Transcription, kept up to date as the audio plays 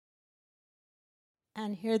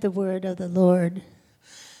And hear the word of the Lord.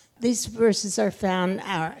 These verses are found in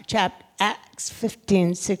our chapter Acts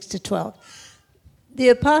 15, 6-12. The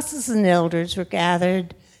apostles and elders were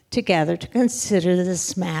gathered together to consider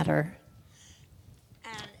this matter.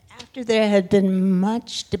 And after there had been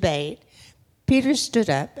much debate, Peter stood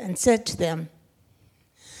up and said to them,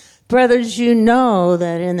 "Brothers, you know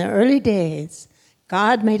that in the early days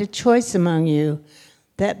God made a choice among you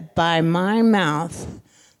that by my mouth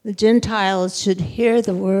the Gentiles should hear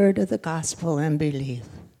the word of the gospel and believe.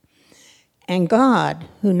 And God,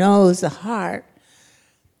 who knows the heart,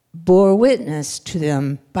 bore witness to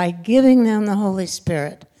them by giving them the Holy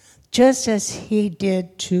Spirit, just as he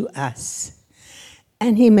did to us.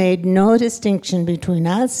 And he made no distinction between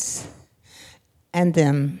us and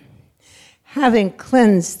them, having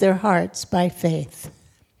cleansed their hearts by faith.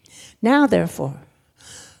 Now, therefore,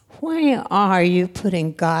 why are you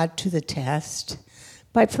putting God to the test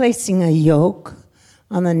by placing a yoke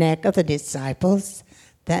on the neck of the disciples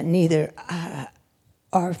that neither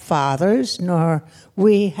our fathers nor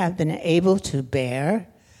we have been able to bear?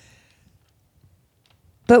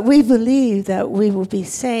 But we believe that we will be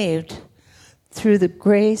saved through the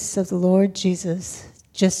grace of the Lord Jesus,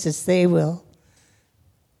 just as they will."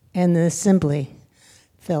 And the assembly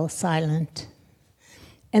fell silent.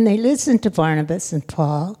 And they listened to Barnabas and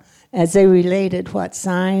Paul as they related what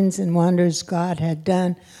signs and wonders God had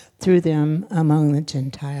done through them among the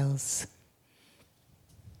Gentiles.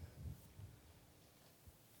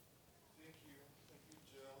 Thank you,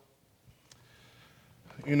 Jill.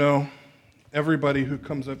 You know, everybody who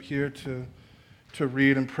comes up here to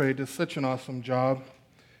read and pray does such an awesome job.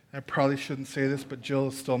 I probably shouldn't say this, but Jill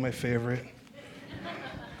is still my favorite.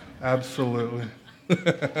 Absolutely.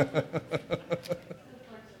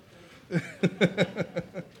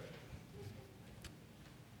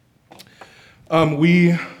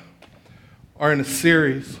 We are in a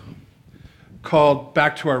series called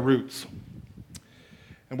Back to Our Roots.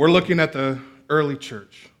 And we're looking at the early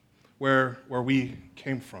church, where we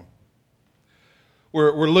came from.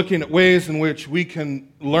 We're looking at ways in which we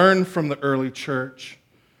can learn from the early church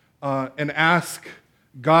and ask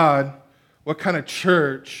God, what kind of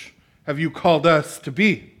church have you called us to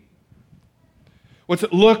be? What's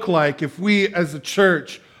it look like if we as a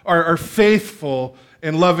church are faithful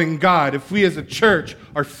in loving God, if we as a church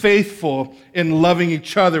are faithful in loving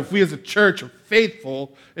each other, if we as a church are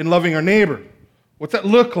faithful in loving our neighbor? What's that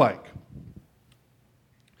look like?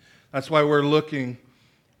 That's why we're looking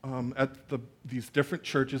at these different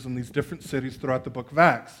churches in these different cities throughout the book of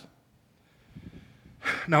Acts.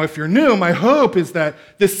 Now, if you're new, my hope is that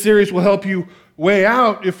this series will help you weigh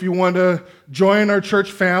out if you want to join our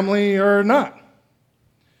church family or not.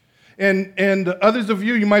 And others of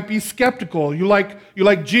you might be skeptical. You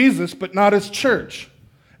like Jesus, but not his church.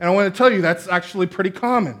 And I want to tell you that's actually pretty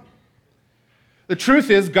common. The truth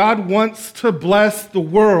is, God wants to bless the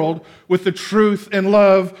world with the truth and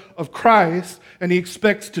love of Christ, and he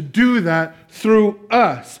expects to do that through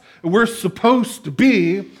us. And we're supposed to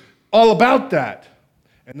be all about that.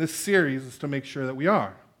 And this series is to make sure that we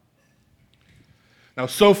are. Now,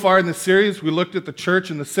 so far in this series, we looked at the church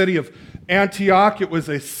in the city of Antioch. It was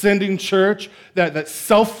a sending church that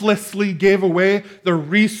selflessly gave away their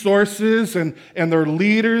resources and their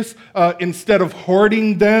leaders instead of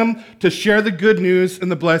hoarding them to share the good news and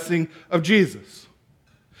the blessing of Jesus.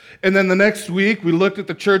 And then the next week, we looked at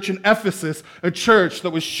the church in Ephesus, a church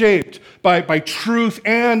that was shaped by truth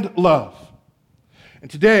and love. And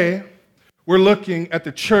today, we're looking at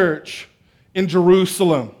the church in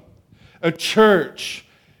Jerusalem, a church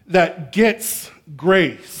that gets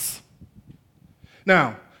grace.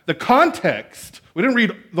 Now, the context, we didn't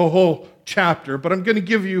read the whole chapter, but I'm going to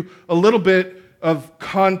give you a little bit of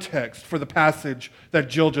context for the passage that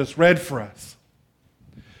Jill just read for us.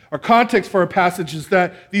 Our context for our passage is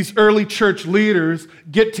that these early church leaders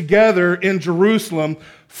get together in Jerusalem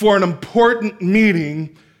for an important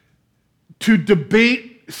meeting to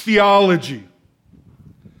debate theology.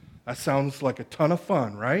 That sounds like a ton of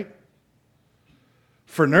fun, right?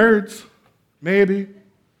 For nerds, maybe.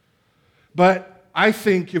 But I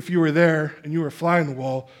think if you were there and you were fly on the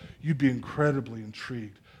wall, you'd be incredibly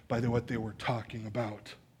intrigued by what they were talking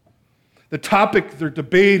about. The topic they're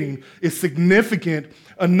debating is significant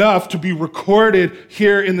enough to be recorded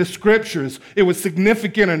here in the scriptures. It was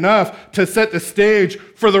significant enough to set the stage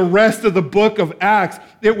for the rest of the book of Acts.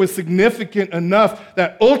 It was significant enough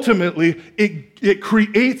that ultimately it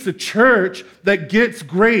creates a church that gets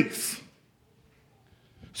grace.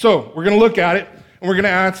 So we're going to look at it, and we're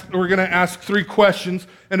going to ask three questions.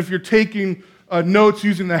 And if you're taking notes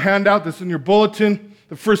using the handout that's in your bulletin,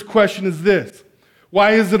 the first question is this: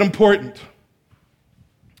 why is it important?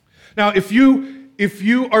 Now, if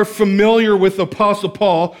you are familiar with Apostle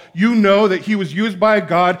Paul, you know that he was used by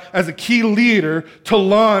God as a key leader to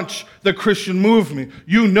launch the Christian movement.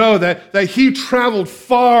 You know that he traveled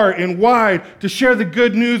far and wide to share the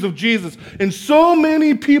good news of Jesus. And so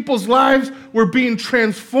many people's lives were being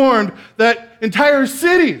transformed that entire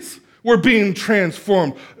cities were being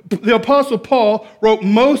transformed. The Apostle Paul wrote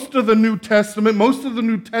most of the New Testament. Most of the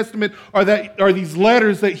New Testament are these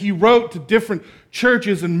letters that he wrote to different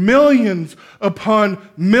churches, and millions upon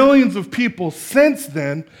millions of people since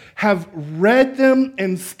then have read them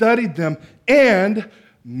and studied them, and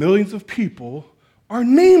millions of people are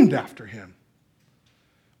named after him.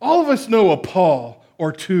 All of us know a Paul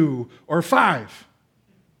or two or five.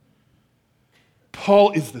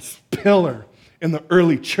 Paul is this pillar in the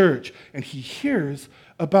early church, and he hears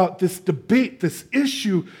about this debate, this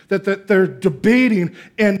issue that they're debating,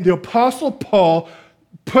 and the Apostle Paul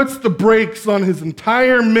puts the brakes on his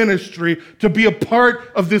entire ministry to be a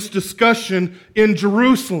part of this discussion in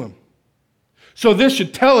Jerusalem. So this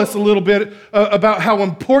should tell us a little bit about how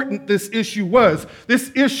important this issue was.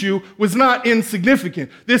 This issue was not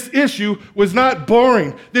insignificant. This issue was not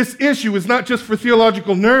boring. This issue was not just for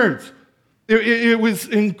theological nerds. It was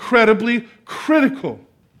incredibly critical.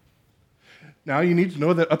 Now, you need to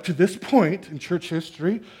know that up to this point in church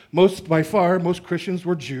history, most Christians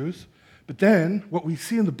were Jews. But then, what we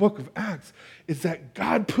see in the book of Acts is that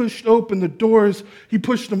God pushed open the doors. He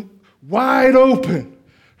pushed them wide open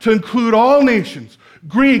to include all nations,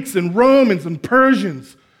 Greeks and Romans and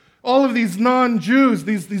Persians, all of these non-Jews,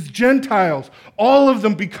 these Gentiles, all of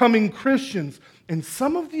them becoming Christians. And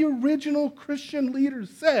some of the original Christian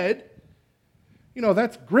leaders said,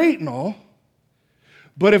 that's great and all,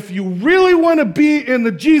 but if you really want to be in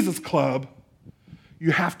the Jesus Club,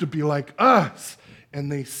 you have to be like us. And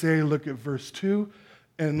they say, look at verse 2,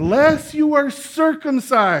 unless you are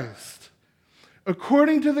circumcised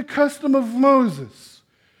according to the custom of Moses,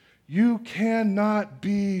 you cannot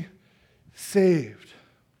be saved.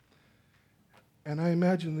 And I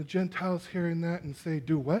imagine the Gentiles hearing that and say,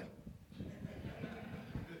 do what?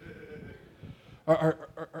 Are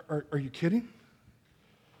you kidding?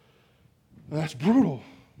 That's brutal.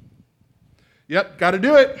 Yep, got to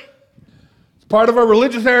do it. It's part of our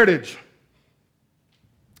religious heritage.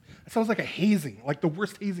 That sounds like a hazing, like the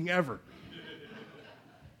worst hazing ever.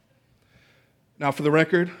 Now, for the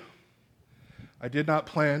record, I did not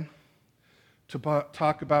plan to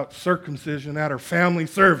talk about circumcision at our family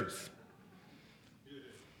service.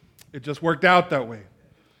 It just worked out that way.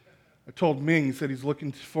 I told Ming, he said he's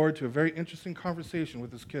looking forward to a very interesting conversation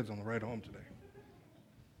with his kids on the ride home today.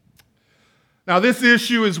 Now, this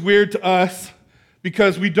issue is weird to us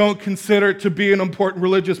because we don't consider it to be an important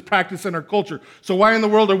religious practice in our culture. So why in the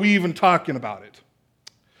world are we even talking about it?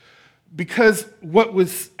 Because what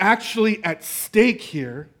was actually at stake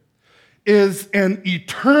here is an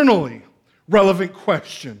eternally relevant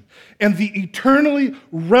question. And the eternally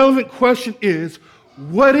relevant question is,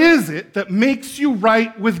 what is it that makes you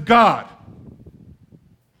right with God?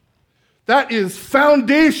 That is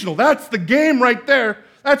foundational. That's the game right there.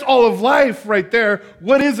 That's all of life right there.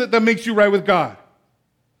 What is it that makes you right with God?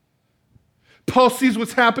 Paul sees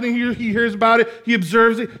what's happening here. He hears about it. He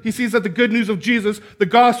observes it. He sees that the good news of Jesus, the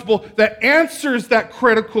gospel that answers that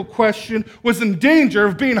critical question, was in danger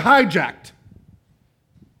of being hijacked.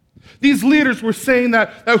 These leaders were saying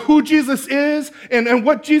that who Jesus is and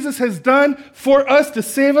what Jesus has done for us to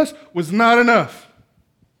save us was not enough.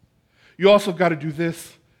 You also got to do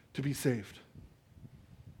this to be saved.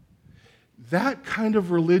 That kind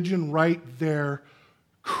of religion right there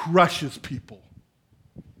crushes people.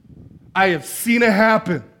 I have seen it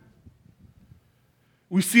happen.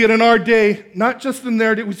 We see it in our day, not just in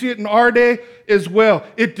their day, we see it in our day as well.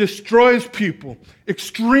 It destroys people.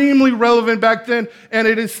 Extremely relevant back then, and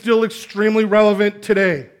it is still extremely relevant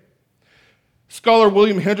today. Scholar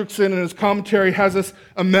William Hendrickson in his commentary has us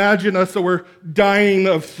imagine us that we're dying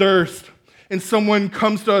of thirst, and someone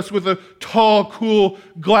comes to us with a tall, cool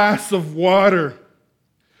glass of water.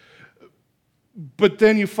 But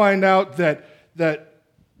then you find out that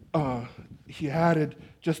he added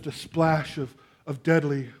just a splash of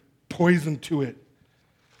deadly poison to it.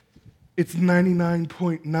 It's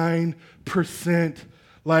 99.9%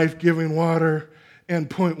 life-giving water and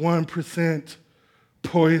 0.1%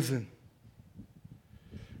 poison.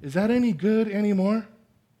 Is that any good anymore?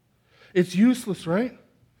 It's useless, right?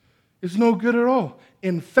 It's no good at all.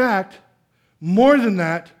 In fact, more than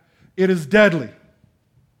that, it is deadly.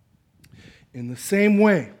 In the same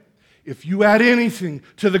way, if you add anything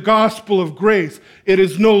to the gospel of grace, it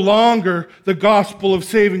is no longer the gospel of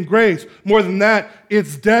saving grace. More than that,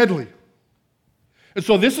 it's deadly. And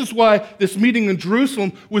so this is why this meeting in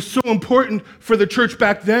Jerusalem was so important for the church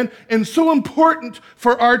back then and so important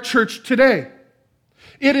for our church today.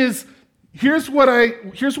 It is, here's what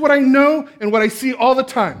I know and what I see all the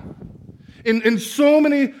time. In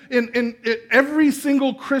every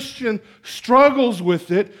single Christian struggles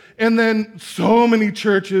with it, and then so many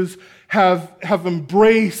churches have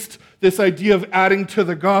embraced this idea of adding to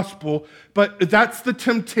the gospel, but that's the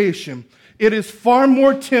temptation. It is far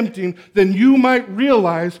more tempting than you might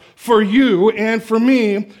realize for you and for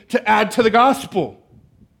me to add to the gospel.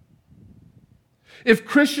 If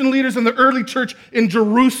Christian leaders in the early church in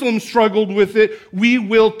Jerusalem struggled with it, we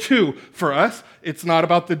will too. For us, it's not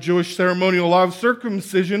about the Jewish ceremonial law of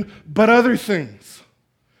circumcision, but other things.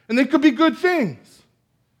 And they could be good things.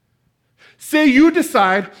 Say you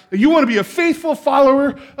decide that you want to be a faithful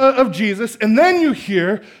follower of Jesus, and then you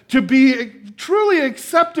hear to be truly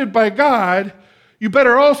accepted by God, you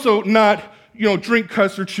better also not, drink,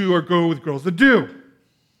 cuss, or chew, or go with girls that do.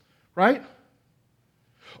 Right?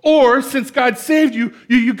 Or, since God saved you,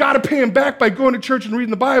 you got to pay him back by going to church and reading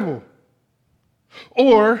the Bible.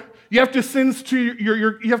 Or, you have to send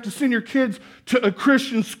your kids to a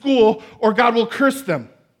Christian school, or God will curse them.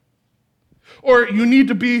 Or you need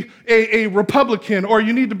to be a Republican, or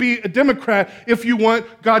you need to be a Democrat if you want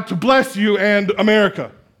God to bless you and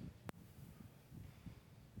America.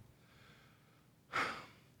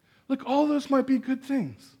 Look, all those might be good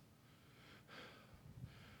things.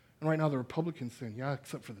 And right now the Republicans saying, yeah,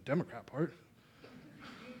 except for the Democrat part.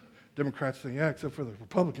 Democrats saying, yeah, except for the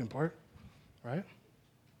Republican part, right?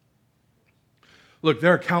 Look,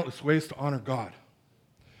 there are countless ways to honor God.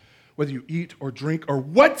 Whether you eat or drink or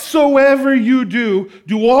whatsoever you do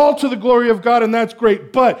all to the glory of God, and that's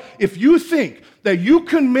great. But if you think that you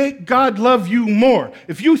can make God love you more,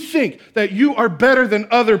 if you think that you are better than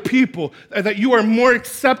other people, that you are more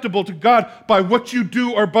acceptable to God by what you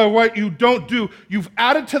do or by what you don't do, you've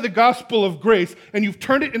added to the gospel of grace and you've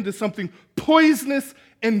turned it into something poisonous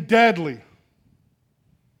and deadly.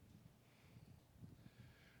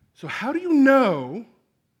 So how do you know?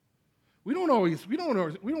 We don't always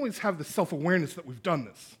have the self-awareness that we've done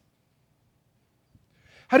this.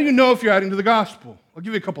 How do you know if you're adding to the gospel? I'll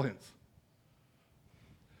give you a couple hints.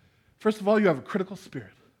 First of all, you have a critical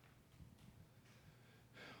spirit.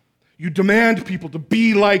 You demand people to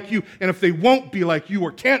be like you, and if they won't be like you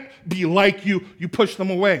or can't be like you, you push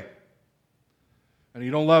them away. And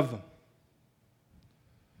you don't love them.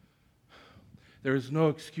 There is no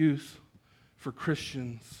excuse for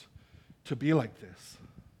Christians to be like this.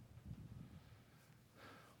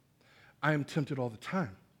 I am tempted all the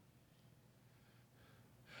time.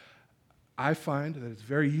 I find that it's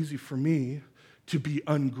very easy for me to be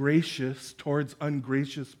ungracious towards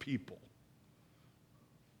ungracious people.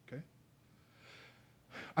 Okay?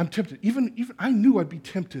 I'm tempted. Even I knew I'd be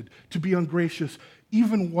tempted to be ungracious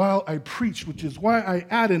even while I preached, which is why I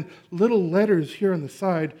add in little letters here on the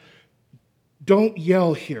side, don't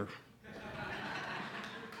yell here.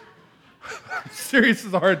 I'm serious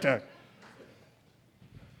as a heart attack.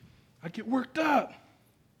 I get worked up.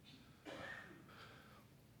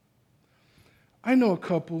 I know a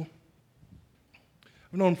couple,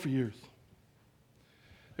 I've known them for years.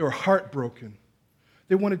 They were heartbroken.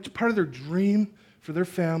 They wanted, part of their dream for their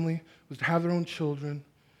family was to have their own children,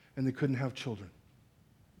 and they couldn't have children.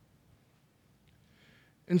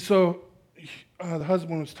 And so the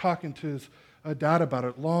husband was talking to his dad about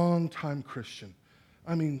it, long-time Christian.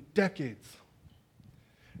 I mean, decades.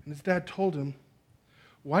 And his dad told him,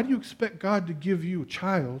 why do you expect God to give you a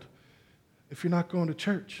child if you're not going to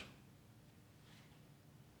church?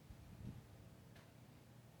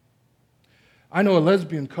 I know a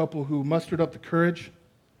lesbian couple who mustered up the courage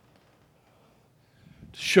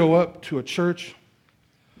to show up to a church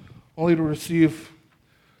only to receive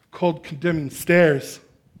cold, condemning stares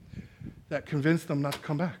that convinced them not to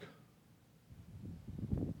come back.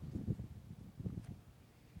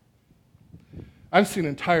 I've seen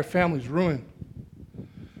entire families ruined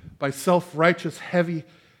by self-righteous,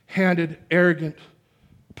 heavy-handed, arrogant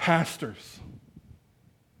pastors.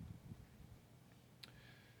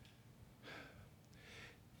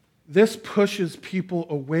 This pushes people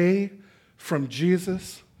away from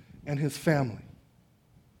Jesus and his family.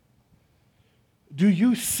 Do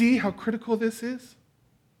you see how critical this is?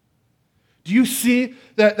 Do you see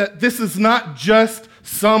that this is not just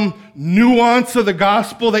some nuance of the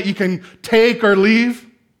gospel that you can take or leave?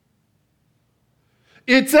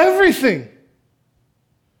 It's everything.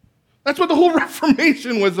 That's what the whole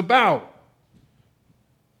Reformation was about.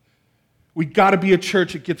 We got to be a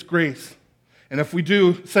church that gets grace. And if we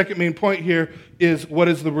do, second main point here is what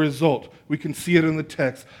is the result? We can see it in the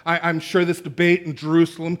text. I'm sure this debate in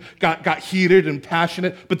Jerusalem got heated and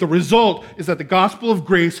passionate, but the result is that the gospel of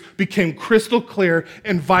grace became crystal clear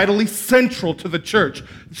and vitally central to the church.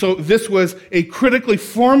 So this was a critically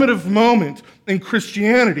formative moment in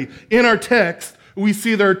Christianity. In our text, we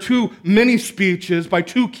see there are two mini speeches by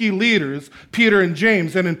two key leaders, Peter and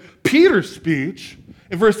James. And in Peter's speech,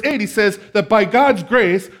 in verse 8, he says that by God's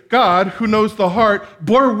grace, God, who knows the heart,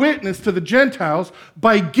 bore witness to the Gentiles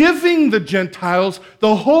by giving the Gentiles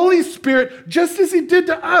the Holy Spirit just as he did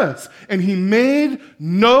to us. And he made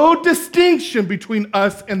no distinction between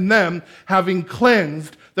us and them, having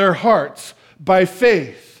cleansed their hearts by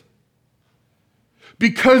faith.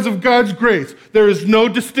 Because of God's grace, there is no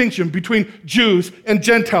distinction between Jews and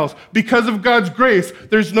Gentiles. Because of God's grace,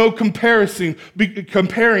 there's no comparing.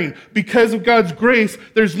 Because of God's grace,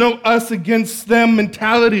 there's no us against them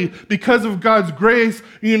mentality. Because of God's grace,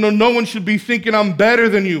 no one should be thinking I'm better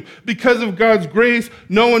than you. Because of God's grace,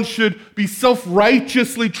 no one should be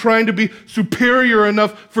self-righteously trying to be superior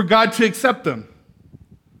enough for God to accept them.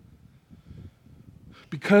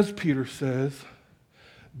 Because, Peter says,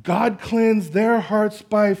 God cleansed their hearts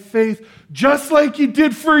by faith, just like he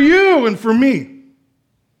did for you and for me.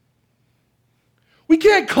 We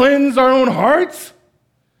can't cleanse our own hearts.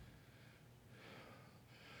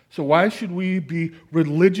 So why should we be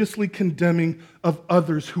religiously condemning of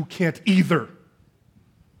others who can't either?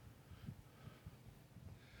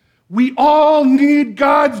 We all need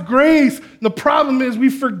God's grace. The problem is we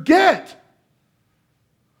forget.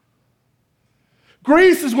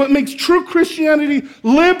 Grace is what makes true Christianity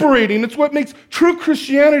liberating. It's what makes true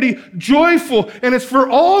Christianity joyful, and it's for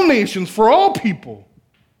all nations, for all people.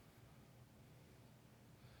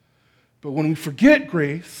 But when we forget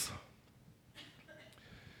grace,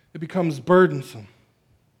 it becomes burdensome.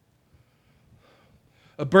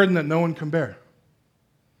 A burden that no one can bear.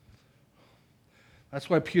 That's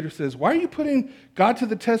why Peter says, why are you putting God to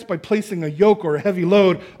the test by placing a yoke or a heavy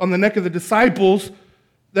load on the neck of the disciples,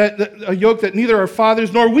 a yoke that neither our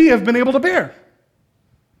fathers nor we have been able to bear?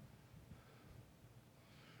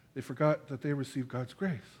 They forgot that they received God's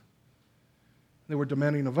grace. They were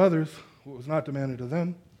demanding of others what was not demanded of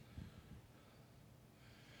them.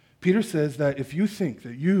 Peter says that if you think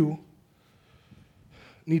that you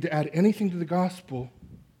need to add anything to the gospel,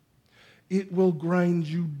 it will grind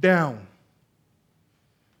you down.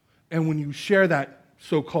 And when you share that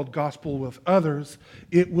so-called gospel with others,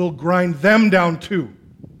 it will grind them down too.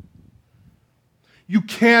 You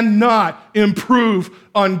cannot improve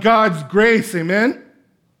on God's grace, amen?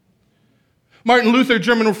 Martin Luther,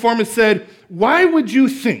 German reformist, said, why would you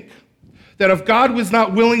think that if God was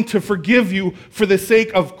not willing to forgive you for the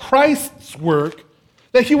sake of Christ's work,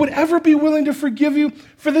 that he would ever be willing to forgive you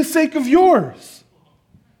for the sake of yours?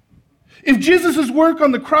 If Jesus' work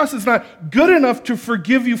on the cross is not good enough to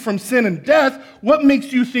forgive you from sin and death, what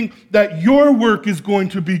makes you think that your work is going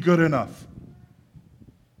to be good enough?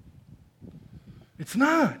 It's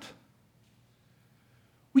not.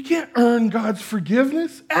 We can't earn God's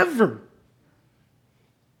forgiveness, ever.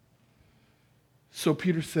 So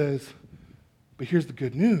Peter says, but here's the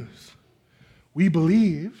good news. We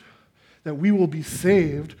believe that we will be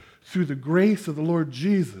saved through the grace of the Lord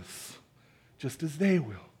Jesus, just as they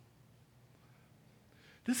will.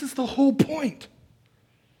 This is the whole point.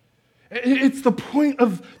 It's the point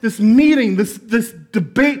of this meeting, this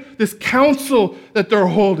debate, this council that they're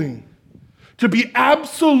holding. To be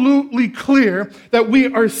absolutely clear that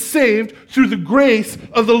we are saved through the grace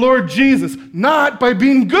of the Lord Jesus, not by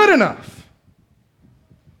being good enough.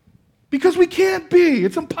 Because we can't be.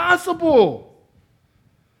 It's impossible.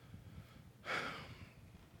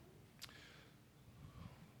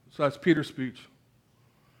 So that's Peter's speech.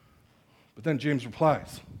 But then James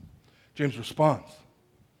replies. James responds.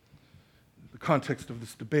 In the context of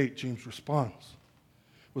this debate, James responds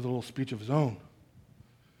with a little speech of his own.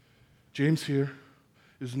 James here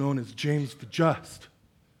is known as James the Just.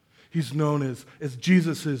 He's known as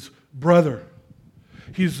Jesus' brother.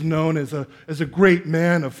 He's known as a great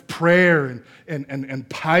man of prayer and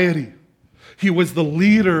piety. He was the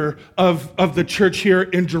leader of the church here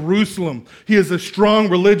in Jerusalem. He is a strong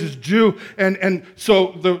religious Jew. And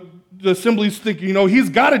so the assembly's thinking, he's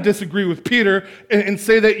got to disagree with Peter and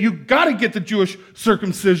say that you got to get the Jewish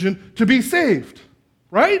circumcision to be saved,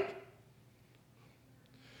 right?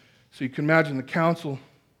 So you can imagine the council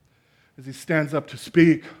as he stands up to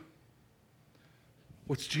speak.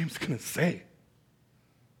 What's James going to say?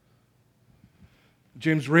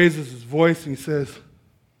 James raises his voice and he says,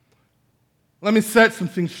 let me set some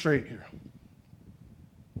things straight here.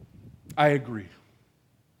 I agree.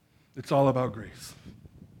 It's all about grace.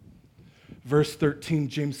 Verse 13,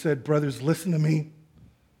 James said, brothers, listen to me.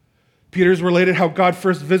 Peter's related how God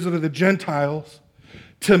first visited the Gentiles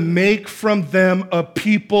to make from them a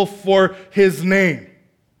people for his name.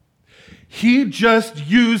 He just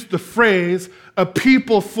used the phrase, a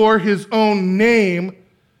people for his own name,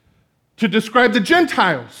 to describe the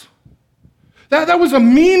Gentiles. That was a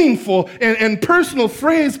meaningful and personal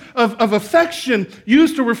phrase of affection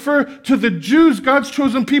used to refer to the Jews, God's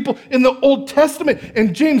chosen people in the Old Testament.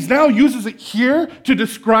 And James now uses it here to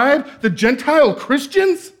describe the Gentile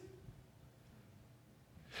Christians.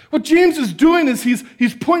 What James is doing is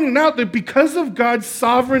he's pointing out that because of God's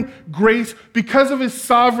sovereign grace, because of his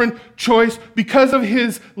sovereign choice, because of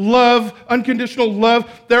his love, unconditional love,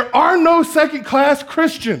 there are no second-class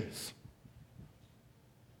Christians.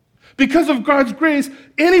 Because of God's grace,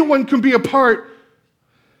 anyone can be a part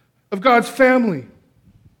of God's family.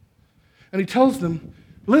 And he tells them,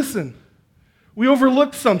 listen, we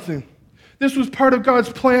overlooked something. This was part of God's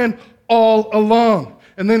plan all along.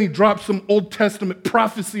 And then he drops some Old Testament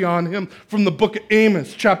prophecy on him from the book of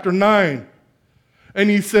Amos, chapter 9. And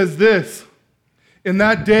he says this, in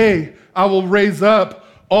that day I will raise up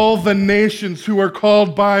all the nations who are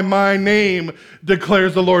called by my name,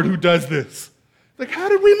 declares the Lord who does this. Like, how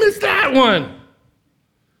did we miss that one?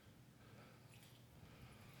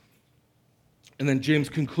 And then James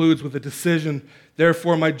concludes with a decision.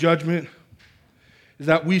 Therefore, my judgment is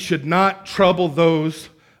that we should not trouble those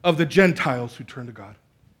of the Gentiles who turn to God.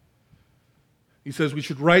 He says we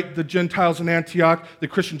should write the Gentiles in Antioch, the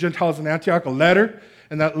Christian Gentiles in Antioch, a letter,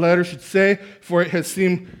 and that letter should say, for it has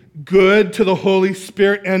seemed good to the Holy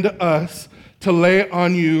Spirit and to us to lay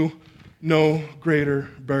on you no greater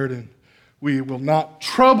burden. We will not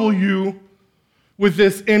trouble you with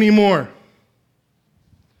this anymore.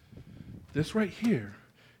 This right here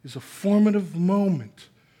is a formative moment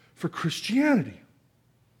for Christianity.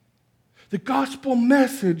 The gospel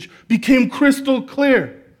message became crystal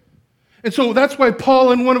clear. And so that's why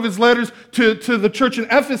Paul, in one of his letters to the church in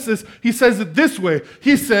Ephesus, he says it this way.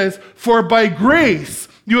 He says, for by grace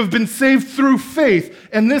you have been saved through faith,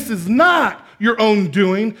 and this is not your own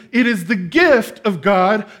doing. It is the gift of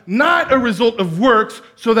God, not a result of works,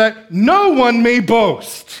 so that no one may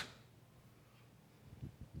boast.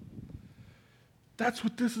 That's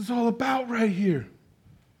what this is all about right here.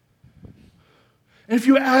 And if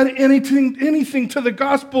you add anything to the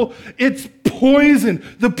gospel, it's poison.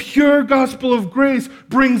 The pure gospel of grace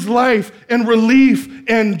brings life and relief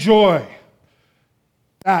and joy.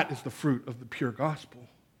 That is the fruit of the pure gospel.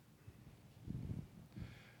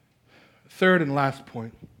 Third and last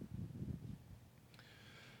point.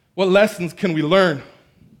 What lessons can we learn?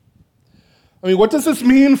 I mean, what does this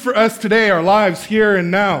mean for us today, our lives here and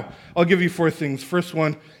now? I'll give you 4 things. First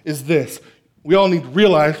one is this. We all need to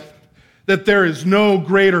realize that there is no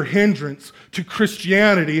greater hindrance to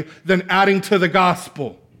Christianity than adding to the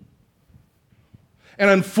gospel. And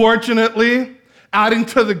unfortunately, adding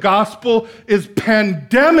to the gospel is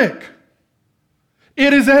pandemic.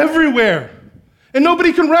 It is everywhere. And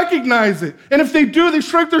nobody can recognize it. And if they do, they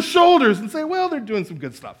shrug their shoulders and say, well, they're doing some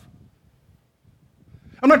good stuff.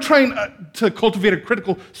 I'm not trying to cultivate a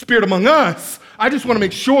critical spirit among us. I just want to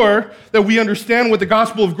make sure that we understand what the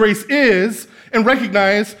gospel of grace is and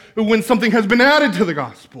recognize when something has been added to the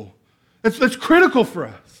gospel. That's critical for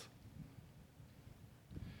us.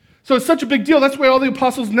 So it's such a big deal. That's why all the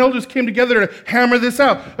apostles and elders came together to hammer this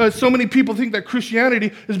out. So many people think that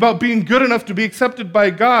Christianity is about being good enough to be accepted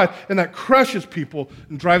by God, and that crushes people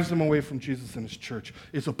and drives them away from Jesus and his church.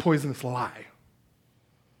 It's a poisonous lie.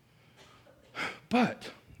 But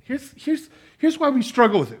here's why we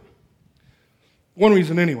struggle with it. One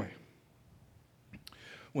reason anyway.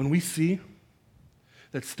 When we see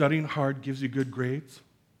that studying hard gives you good grades,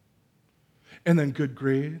 and then good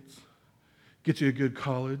grades get you a good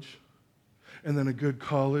college, and then a good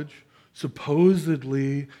college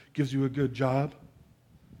supposedly gives you a good job,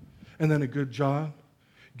 and then a good job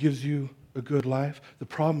gives you a good life. The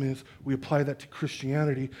problem is we apply that to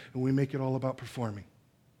Christianity and we make it all about performing.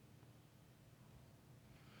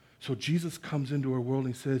 So Jesus comes into our world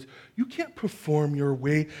and he says, you can't perform your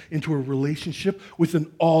way into a relationship with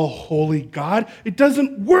an all-holy God. It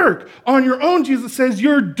doesn't work. On your own, Jesus says,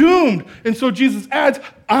 you're doomed. And so Jesus adds,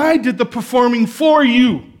 I did the performing for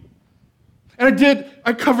you. And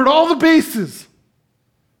I covered all the bases.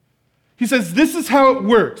 He says, this is how it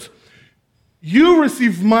works. You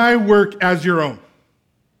receive my work as your own.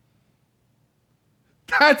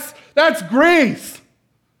 That's grace.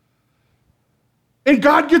 And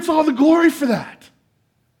God gets all the glory for that.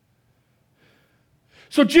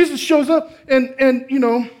 So Jesus shows up and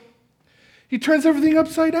He turns everything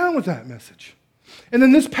upside down with that message. And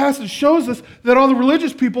then this passage shows us that all the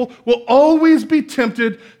religious people will always be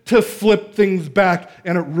tempted to flip things back,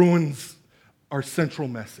 and it ruins our central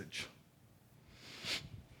message.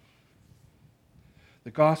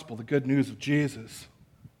 The gospel, the good news of Jesus,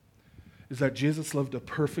 is that Jesus lived a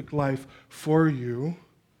perfect life for you,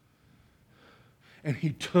 and he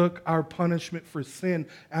took our punishment for sin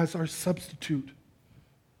as our substitute.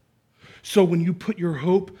 So when you put your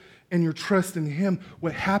hope and your trust in him,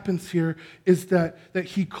 what happens here is that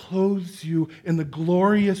he clothes you in the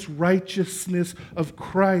glorious righteousness of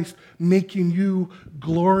Christ, making you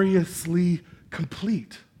gloriously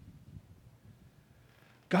complete.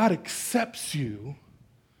 God accepts you,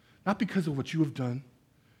 not because of what you have done,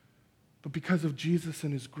 but because of Jesus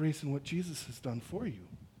and his grace and what Jesus has done for you.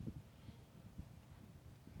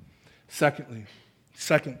 Second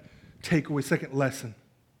takeaway, second lesson.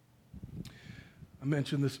 I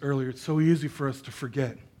mentioned this earlier. It's so easy for us to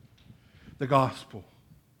forget the gospel.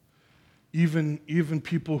 Even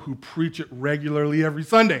people who preach it regularly every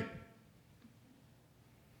Sunday.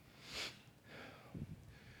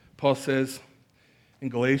 Paul says in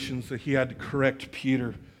Galatians that he had to correct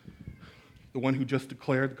Peter, the one who just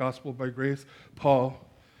declared the gospel by grace. Paul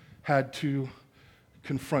had to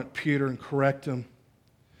confront Peter and correct him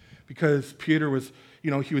because Peter was, he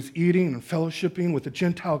was eating and fellowshipping with the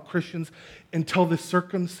Gentile Christians until the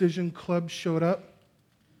circumcision club showed up.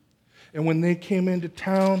 And when they came into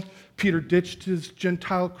town, Peter ditched his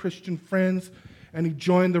Gentile Christian friends and he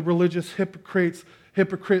joined the religious hypocrites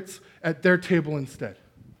at their table instead.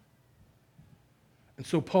 And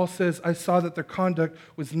so Paul says, I saw that their conduct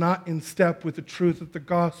was not in step with the truth of the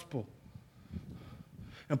gospel.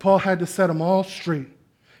 And Paul had to set them all straight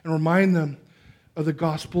and remind them of the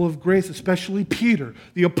gospel of grace, especially Peter,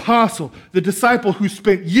 the apostle, the disciple who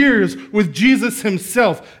spent years with Jesus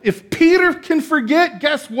himself. If Peter can forget,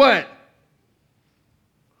 guess what?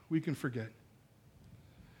 We can forget.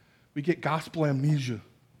 We get gospel amnesia.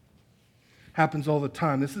 Happens all the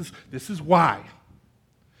time. This is why,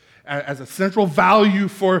 as a central value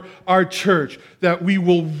for our church, that we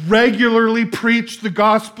will regularly preach the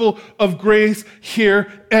gospel of grace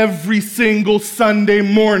here every single Sunday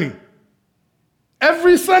morning.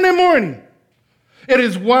 Every Sunday morning. It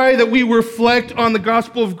is why that we reflect on the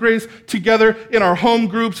gospel of grace together in our home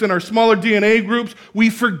groups, in our smaller DNA groups.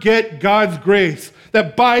 We forget God's grace,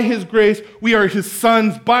 that by his grace, we are his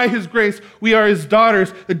sons. By his grace, we are his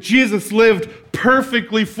daughters, that Jesus lived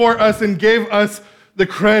perfectly for us and gave us the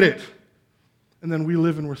credit. And then we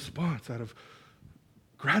live in response out of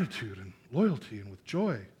gratitude and loyalty and with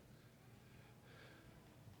joy.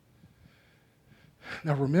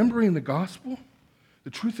 Now, remembering the gospel, the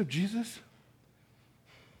truth of Jesus,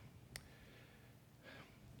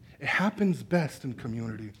 it happens best in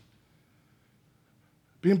community.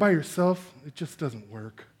 Being by yourself, it just doesn't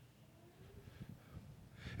work.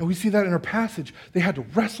 And we see that in our passage. They had to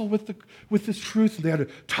wrestle with this truth, and they had to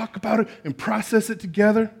talk about it and process it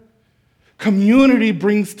together. Community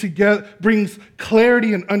brings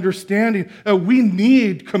clarity and understanding. We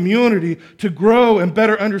need community to grow and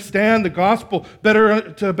better understand the gospel,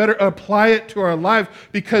 to better apply it to our life,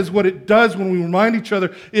 because what it does when we remind each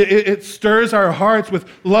other, it stirs our hearts with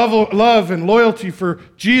love and loyalty for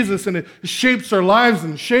Jesus, and it shapes our lives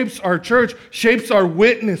and shapes our church, shapes our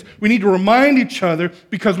witness. We need to remind each other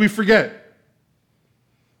because we forget.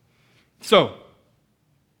 So,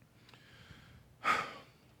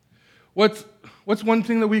 What's one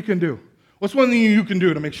thing that we can do? What's one thing you can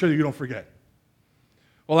do to make sure that you don't forget?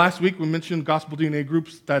 Well, last week we mentioned Gospel DNA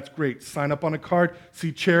groups. That's great. Sign up on a card,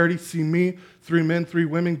 see Charity, see me, 3 men, 3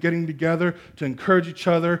 women getting together to encourage each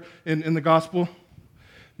other in the gospel.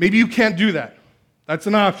 Maybe you can't do that. That's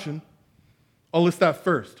an option. I'll list that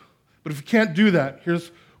first. But if you can't do that,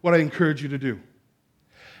 here's what I encourage you to do.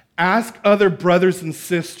 Ask other brothers and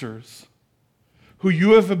sisters who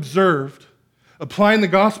you have observed applying the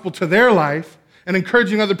gospel to their life and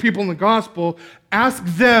encouraging other people in the gospel. Ask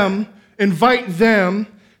them, invite them,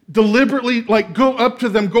 deliberately, go up to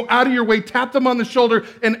them, go out of your way, tap them on the shoulder,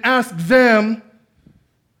 and ask them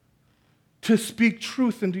to speak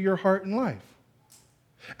truth into your heart and life.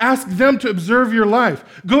 Ask them to observe your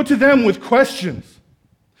life. Go to them with questions.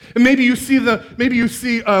 And maybe you see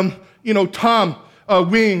Tom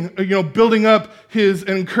Wing, building up and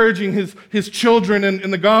encouraging his children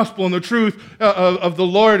in the gospel and the truth of the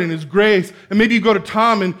Lord and his grace. And maybe you go to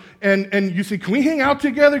Tom and you say, can we hang out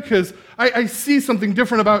together? Because I see something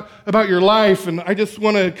different about your life, and I just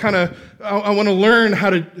want to I want to learn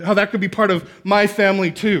how that could be part of my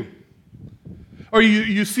family too. Or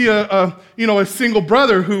you see a single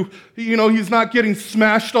brother who, he's not getting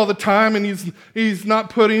smashed all the time, and he's not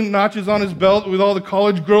putting notches on his belt with all the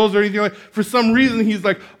college girls or anything like that. For some reason, he's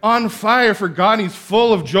like on fire for God, and he's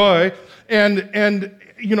full of joy, and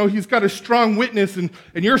he's got a strong witness, and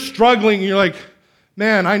you're struggling, and you're like,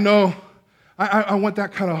 man, I know, I want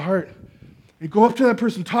that kind of heart. You go up to that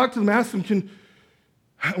person, talk to them, ask them,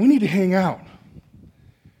 we need to hang out.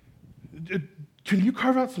 Can you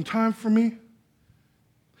carve out some time for me?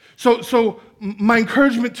 So my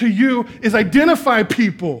encouragement to you is identify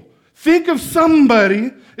people. Think of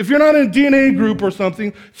somebody, if you're not in a DNA group or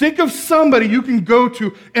something, think of somebody you can go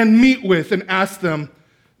to and meet with and ask them,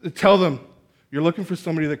 tell them, you're looking for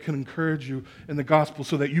somebody that can encourage you in the gospel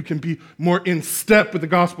so that you can be more in step with the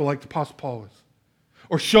gospel like the Apostle Paul was.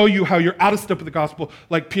 Or show you how you're out of step with the gospel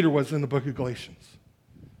like Peter was in the book of Galatians.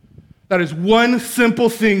 That is one simple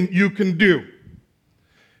thing you can do.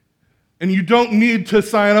 And you don't need to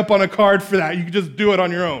sign up on a card for that. You can just do it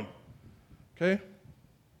on your own. Okay?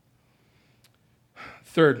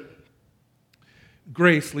 Third,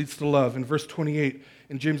 grace leads to love. In verse 28,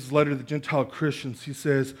 in James' letter to the Gentile Christians, he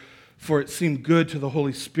says, "For it seemed good to the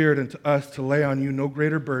Holy Spirit and to us to lay on you no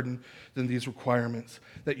greater burden than these requirements,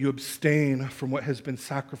 that you abstain from what has been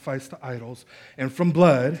sacrificed to idols, and from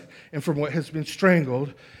blood, and from what has been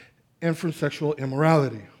strangled, and from sexual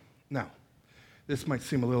immorality." Now, this might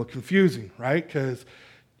seem a little confusing, right? Because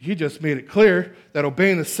he just made it clear that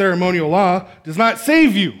obeying the ceremonial law does not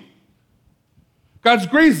save you. God's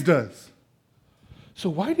grace does. So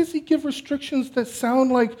why does he give restrictions that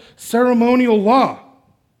sound like ceremonial law?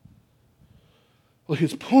 Well,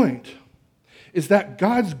 his point is that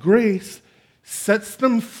God's grace sets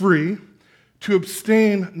them free to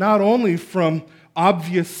abstain not only from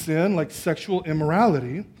obvious sin like sexual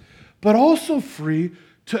immorality, but also free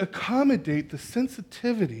to accommodate the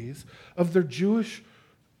sensitivities of their Jewish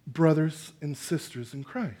brothers and sisters in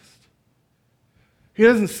Christ. He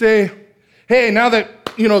doesn't say, hey, now that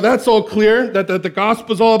that's all clear, that the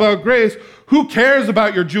gospel is all about grace, who cares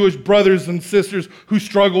about your Jewish brothers and sisters who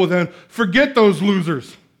struggle with them? Forget those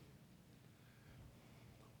losers.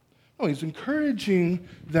 No, he's encouraging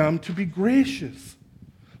them to be gracious.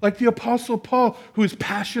 Like the Apostle Paul, who is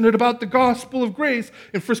passionate about the gospel of grace.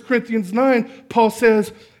 In 1 Corinthians 9, Paul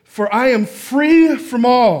says, "For I am free from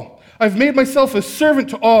all. I've made myself a servant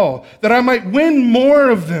to all, that I might win more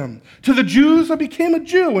of them. To the Jews, I became a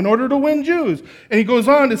Jew in order to win Jews." And he goes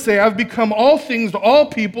on to say, "I've become all things to all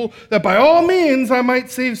people, that by all means I might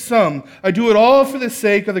save some. I do it all for the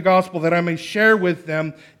sake of the gospel, that I may share with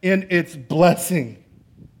them in its blessing."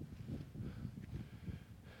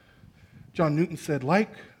 John Newton said, like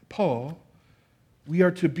Paul, we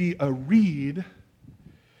are to be a reed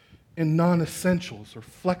in non-essentials, or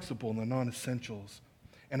flexible in the non-essentials,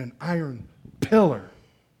 and an iron pillar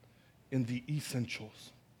in the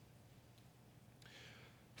essentials.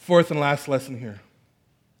 Fourth and last lesson here.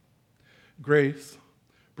 Grace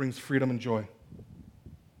brings freedom and joy.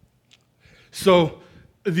 So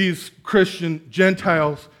these Christian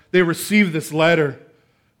Gentiles, they received this letter.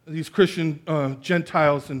 These Christian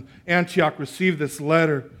Gentiles in Antioch received this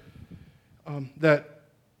letter that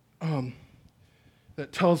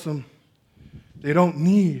tells them they don't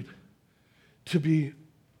need to be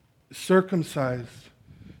circumcised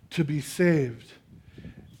to be saved.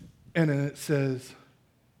 And then it says,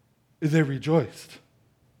 they rejoiced.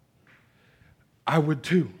 I would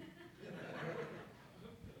too.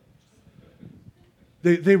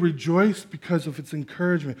 They rejoiced because of its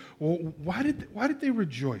encouragement. Well, why did they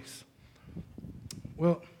rejoice?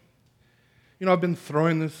 Well, I've been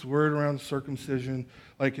throwing this word around, circumcision,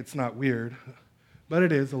 like it's not weird, but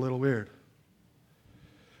it is a little weird.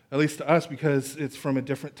 At least to us, because it's from a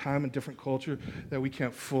different time and different culture that we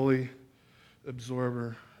can't fully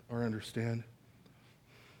absorb or understand.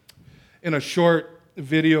 In a short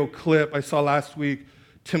video clip I saw last week,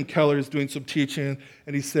 Tim Keller is doing some teaching,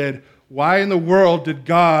 and he said, "Why in the world did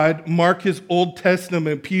God mark his Old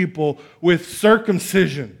Testament people with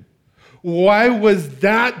circumcision? Why was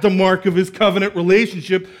that the mark of his covenant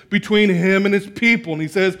relationship between him and his people?" And he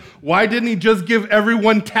says, why didn't he just give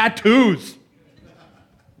everyone tattoos?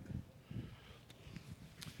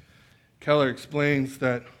 Keller explains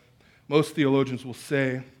that most theologians will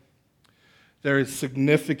say there is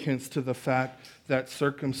significance to the fact that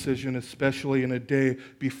circumcision, especially in a day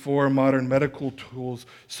before modern medical tools,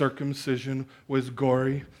 circumcision was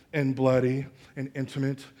gory and bloody and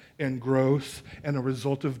intimate and gross and a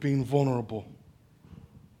result of being vulnerable.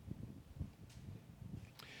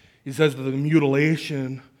 He says that the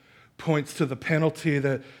mutilation points to the penalty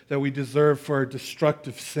that we deserve for our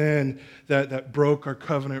destructive sin that broke our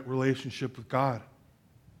covenant relationship with God.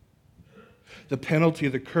 The penalty,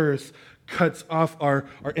 the curse, cuts off our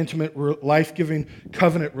intimate, life-giving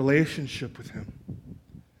covenant relationship with Him.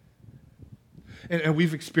 And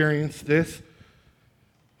we've experienced this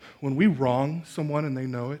when we wrong someone and they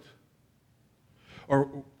know it,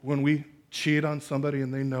 or when we cheat on somebody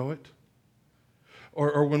and they know it,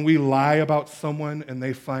 or when we lie about someone and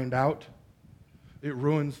they find out. It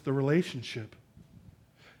ruins the relationship.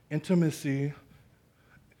 Intimacy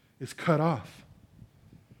is cut off.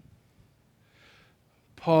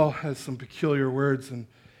 Paul has some peculiar words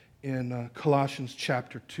in Colossians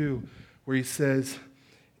chapter 2 where he says,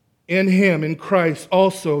 "In Him, in Christ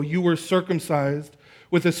also, you were circumcised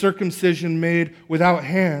with a circumcision made without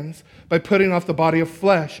hands by putting off the body of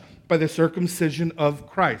flesh by the circumcision of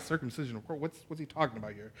Christ." Circumcision, of course, what's he talking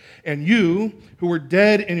about here? "And you, who were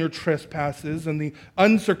dead in your trespasses and the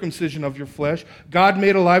uncircumcision of your flesh, God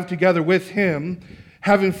made alive together with Him,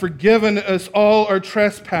 having forgiven us all our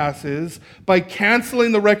trespasses by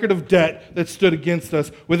canceling the record of debt that stood against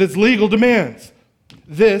us with its legal demands.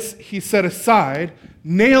 This He set aside,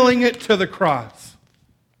 nailing it to the cross."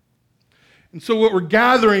 And so what we're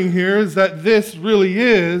gathering here is that this really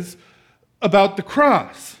is about the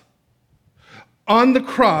cross. On the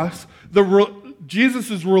cross,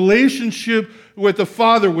 Jesus' relationship with the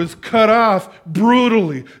Father was cut off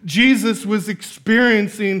brutally. Jesus was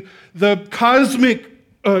experiencing the cosmic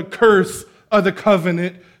curse of the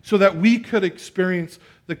covenant so that we could experience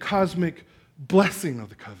the cosmic blessing of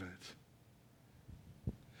the covenant.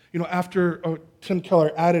 You know, after Tim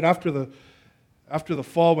Keller added, after the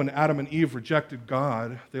fall, when Adam and Eve rejected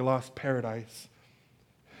God, they lost paradise.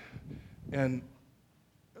 And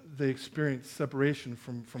they experienced separation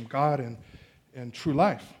from God and true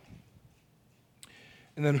life.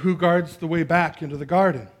 And then who guards the way back into the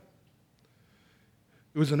garden?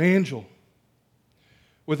 It was an angel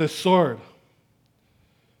with a sword,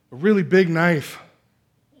 a really big knife.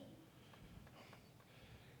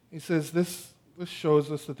 He says this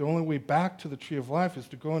shows us that the only way back to the tree of life is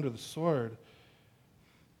to go under the sword.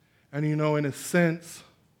 And you know, in a sense,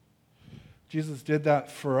 Jesus did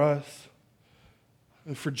that for us.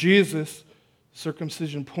 And for Jesus,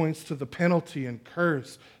 circumcision points to the penalty and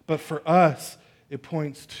curse. But for us, it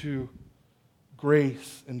points to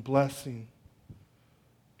grace and blessing.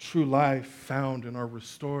 True life found in our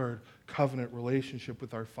restored covenant relationship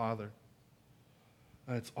with our Father.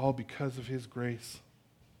 And it's all because of His grace.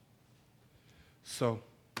 So,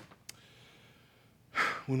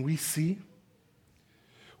 when we see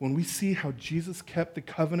how Jesus kept the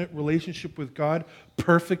covenant relationship with God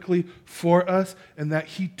perfectly for us, and that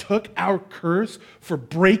He took our curse for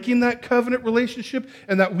breaking that covenant relationship,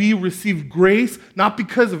 and that we receive grace not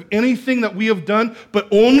because of anything that we have done, but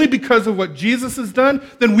only because of what Jesus has done,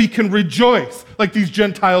 then we can rejoice like these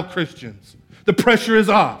Gentile Christians. The pressure is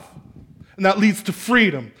off, and that leads to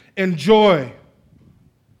freedom and joy.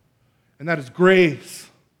 And that is grace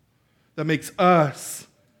that makes us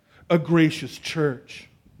a gracious church.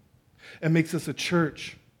 And makes us a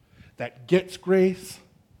church that gets grace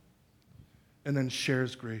and then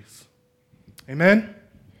shares grace. Amen?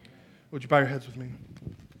 Would you bow your heads with me?